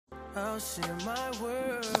Yo,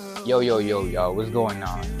 what's going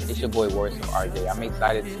on? It's your boy Worrisome RJ. I'm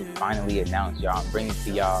excited to finally announce y'all. I'm bringing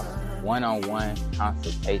to y'all one-on-one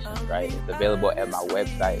consultations, right? It's available at my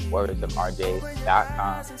website,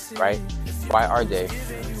 worrisomrj.com, right? Why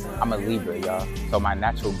RJ? I'm a Libra, y'all. So my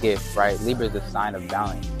natural gift, right? Libra is a sign of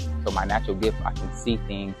balance. So my natural gift, I can see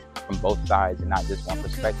things from both sides and not just one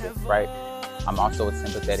perspective, right? I'm also a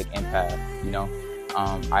sympathetic empath, you know?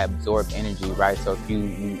 I absorb energy, right? So if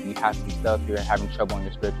you have some stuff, you're having trouble on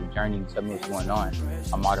your spiritual journey, you tell me what's going on,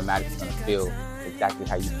 I'm automatically going to feel exactly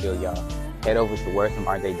how you feel, y'all. Head over to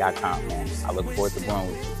worrisomrj.com, man. I look forward to growing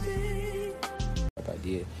with you. I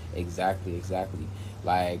did. Exactly.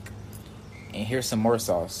 Like, and here's some more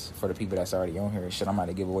sauce for the people that's already on here. Shit, I'm about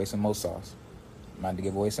to give away some more sauce.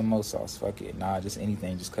 Fuck it. Nah, just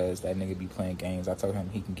anything, just because that nigga be playing games. I told him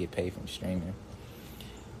he can get paid from streaming.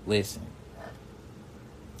 Listen.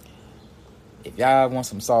 If y'all want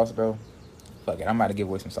some sauce, bro, fuck it. I'm about to give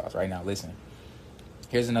away some sauce right now. Listen.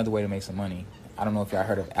 Here's another way to make some money. I don't know if y'all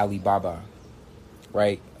heard of Alibaba,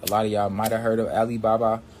 right? A lot of y'all might have heard of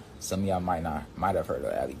Alibaba. Some of y'all might have heard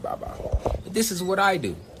of Alibaba. But this is what I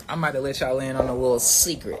do. I'm about to let y'all in on a little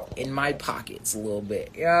secret in my pockets a little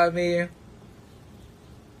bit. You know what I mean?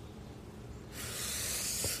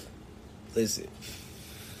 Listen.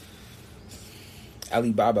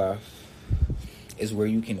 Alibaba is where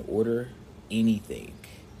you can order anything,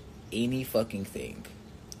 any fucking thing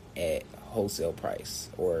at wholesale price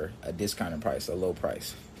or a discounted price, a low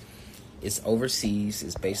price. It's overseas.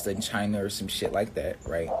 It's based in China or some shit like that,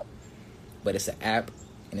 right? But it's an app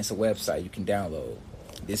and it's a website you can download.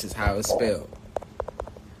 This is how it's spelled.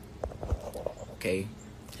 Okay?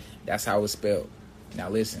 That's how it's spelled. Now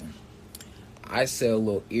listen. I sell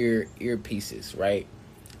little earpieces, right?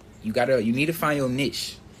 You need to find your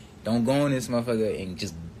niche. Don't go in this motherfucker and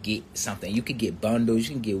just get something. You could get bundles.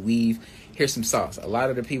 You can get weave. Here's some sauce. A lot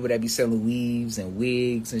of the people that be selling weaves and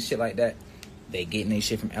wigs and shit like that, they getting their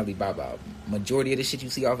shit from Alibaba. Majority of the shit you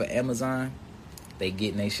see off of Amazon, they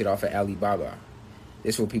getting their shit off of Alibaba.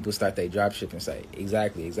 This is where people start their drop shipping site.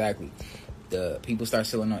 Exactly. The people start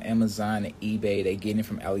selling on Amazon and eBay. They getting it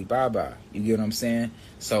from Alibaba. You get what I'm saying?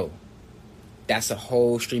 So that's a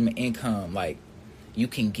whole stream of income. Like, you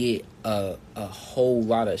can get a whole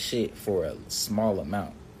lot of shit for a small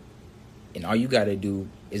amount. And all you got to do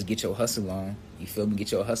is get your hustle on. You feel me?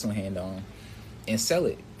 Get your hustle hand on and sell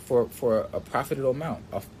it for a profitable amount.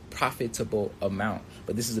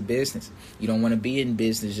 But this is a business. You don't want to be in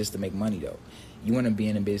business just to make money, though. You want to be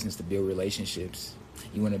in a business to build relationships.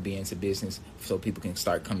 You want to be into business so people can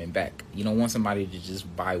start coming back. You don't want somebody to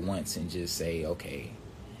just buy once and just say, okay,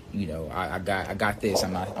 you know, I got this.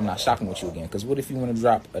 I'm not shopping with you again. Because what if you want to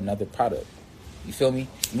drop another product? You feel me?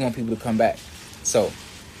 You want people to come back. So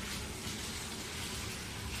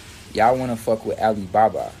y'all want to fuck with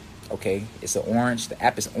Alibaba, okay? It's an orange. The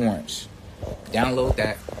app is orange. Download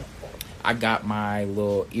that. I got my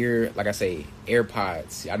little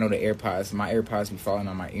AirPods. I know the AirPods. My AirPods be falling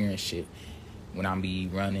on my ear and shit when I be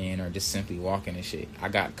running or just simply walking and shit. I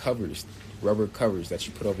got covers, rubber covers that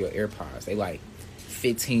you put over your AirPods. They like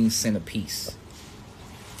 15 cents a piece.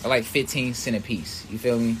 You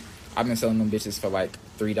feel me? I've been selling them bitches for like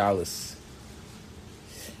 $3.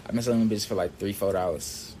 I've been selling them bitches for like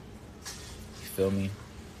 $3-4. You feel me?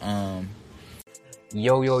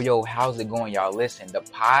 Yo, how's it going, y'all? Listen, the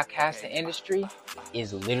podcasting industry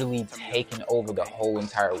is literally taking over the whole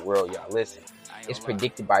entire world, y'all. Listen, it's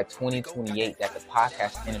predicted by 2028 that the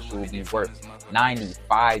podcast industry will be worth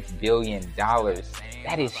 $95 billion.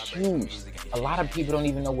 That is huge. A lot of people don't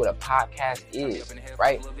even know what a podcast is,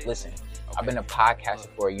 right? Listen, I've been a podcaster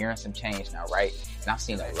for a year and some change now, right? And I've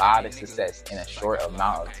seen a lot of success in a short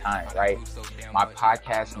amount of time, right? My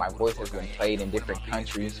podcast, my voice has been played in different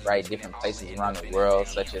countries, right? Different places around the world,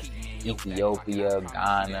 such as Ethiopia,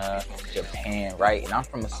 Ghana, Japan, right? And I'm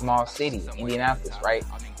from a small city, Indianapolis, right?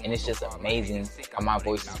 And it's just amazing how my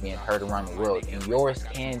voice is being heard around the world. And yours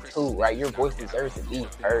can too, right? Your voice deserves to be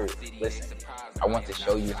heard. Listen, I want to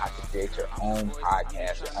show you how to create your own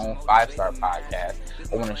podcast, your own 5-star podcast.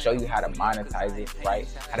 I want to show you how to monetize it, right?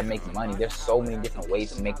 How to make money. There's so many different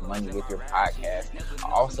ways to make money with your podcast. I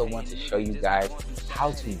also want to show you guys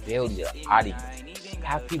how to build your audience.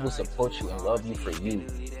 Have people support you and love you for you,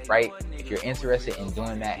 right? If you're interested in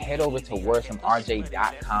doing that, head over to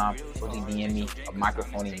worrisomrj.com, really DM me a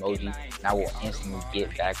microphone emoji, and I will instantly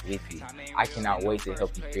get back with you. I cannot wait to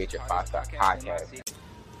help you create your 5-star podcast.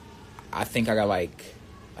 I think I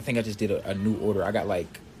just did a new order. I got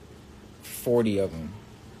like 40 of them.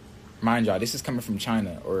 Mind y'all, this is coming from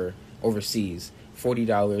China or overseas.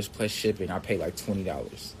 $40 plus shipping. I paid like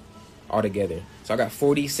 $20. all together. So I got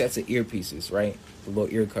 40 sets of earpieces, right? The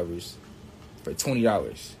little ear covers for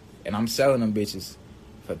 $20. And I'm selling them bitches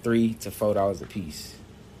for $3 to $4 a piece.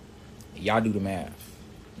 Y'all do the math.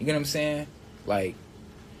 You get what I'm saying? Like,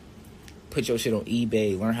 put your shit on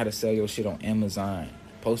eBay. Learn how to sell your shit on Amazon.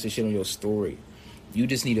 Post your shit on your story. You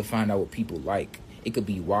just need to find out what people like. It could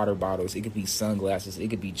be water bottles. It could be sunglasses. It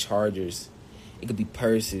could be chargers. It could be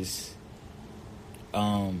purses.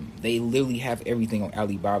 They literally have everything on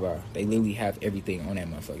Alibaba. They literally have everything on that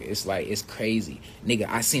motherfucker. It's like, it's crazy. Nigga,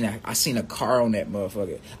 I seen a car on that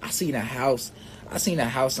motherfucker. I seen a house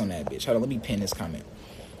on that bitch. Hold on, let me pin this comment.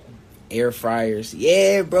 Air fryers.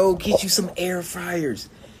 Yeah, bro, get you some air fryers.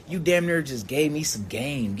 You damn near just gave me some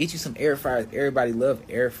game. Get you some air fryers. Everybody love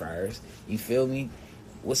air fryers. You feel me?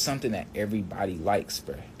 What's something that everybody likes,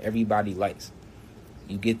 bro? Everybody likes.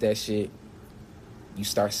 You get that shit. You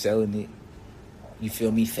start selling it. You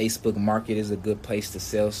feel me? Facebook Market is a good place to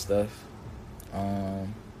sell stuff.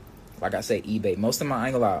 Like I say, eBay. Most of my, I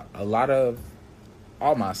ain't gonna lie,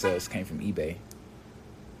 all my sales came from eBay.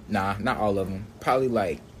 Nah, not all of them. Probably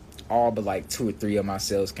like all but like 2 or 3 of my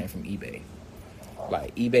sales came from eBay.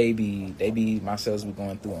 Like eBay my sales be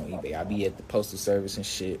going through on eBay. I be at the postal service and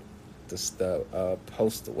shit. The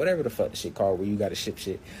postal, whatever the fuck the shit called, where you gotta ship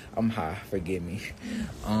shit. I'm high, forgive me.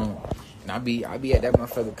 And I be at that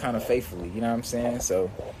motherfucker kind of faithfully, you know what I'm saying?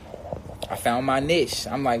 So I found my niche.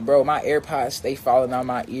 I'm like, bro, my AirPods stay falling out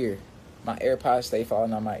my ear.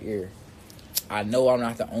 I know I'm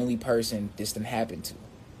not the only person this done happened to.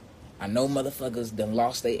 I know motherfuckers done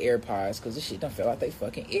lost their AirPods because this shit done fell out their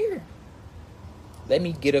fucking ear. Let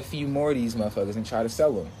me get a few more of these motherfuckers and try to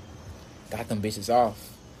sell them. Got them bitches off.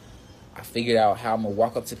 I figured out how I'm going to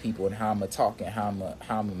walk up to people and how I'm going to talk and how I'm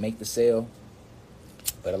going to make the sale.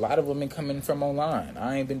 But a lot of them been coming from online.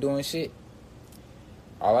 I ain't been doing shit.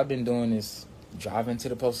 All I've been doing is driving to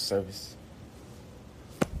the postal service.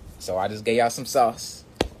 So I just gave y'all some sauce.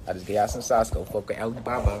 Go fuck with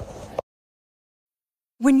Alibaba.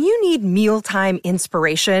 When you need mealtime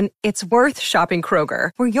inspiration, it's worth shopping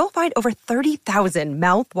Kroger, where you'll find over 30,000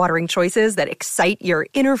 mouth-watering choices that excite your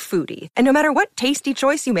inner foodie. And no matter what tasty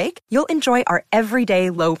choice you make, you'll enjoy our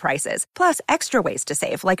everyday low prices, plus extra ways to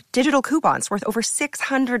save, like digital coupons worth over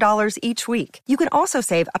 $600 each week. You can also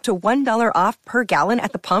save up to $1 off per gallon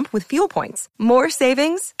at the pump with fuel points. More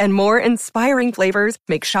savings and more inspiring flavors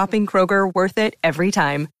make shopping Kroger worth it every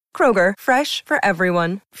time. Kroger, fresh for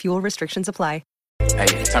everyone. Fuel restrictions apply. Hey,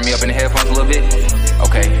 turn me up in the headphones a little bit.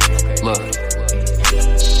 Okay, look.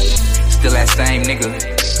 Still that same nigga.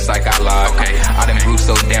 Psych out loud. Okay, I done grew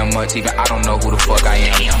so damn much, even I don't know who the fuck I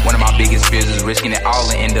am. One of my biggest fears is risking it all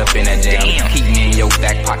and end up in that jam. Keep me in your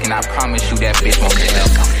back pocket, I promise you that bitch won't jam.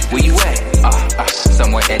 Where you at?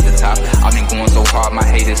 Somewhere at the top. I've been going so hard, my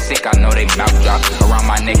haters sick, I know they mouth drop. Around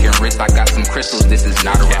my neck and wrist, I got some crystals, this is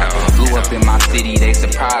not a rock. Blew up in my city, they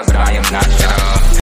surprised, but I am not shocked.